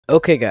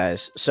Okay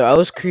guys, so I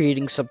was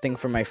creating something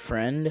for my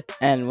friend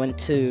and went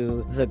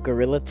to the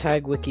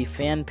GorillaTag Wiki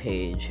fan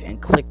page and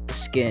clicked the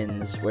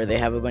skins where they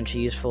have a bunch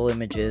of useful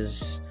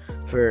images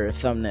for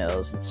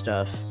thumbnails and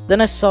stuff. Then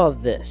I saw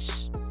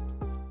this.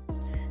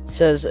 It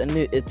says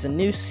it's a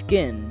new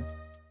skin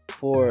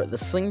for the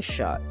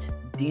Slingshot.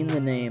 Deem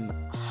the name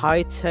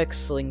High-Tech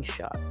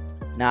Slingshot.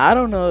 Now I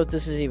don't know if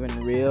this is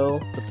even real,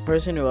 but the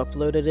person who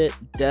uploaded it,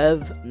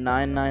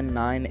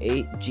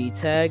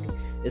 dev9998gtag,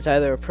 is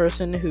either a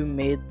person who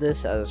made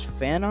this as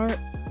fan art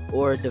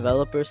or a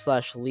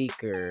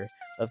developer/leaker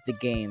of the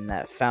game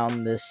that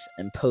found this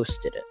and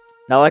posted it.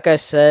 Now, like I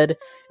said,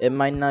 it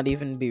might not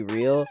even be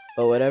real,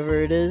 but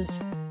whatever it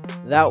is,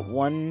 that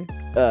one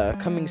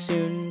coming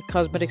soon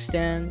cosmetic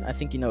stand, I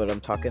think you know what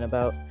I'm talking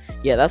about.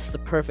 Yeah, that's the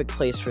perfect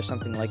place for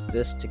something like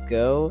this to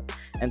go,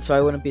 and so I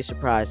wouldn't be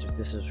surprised if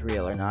this is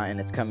real or not, and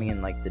it's coming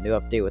in like the new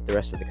update with the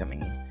rest of the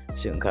coming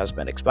soon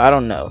cosmetics, but I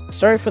don't know.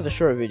 Sorry for the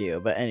short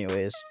video, but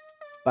anyways.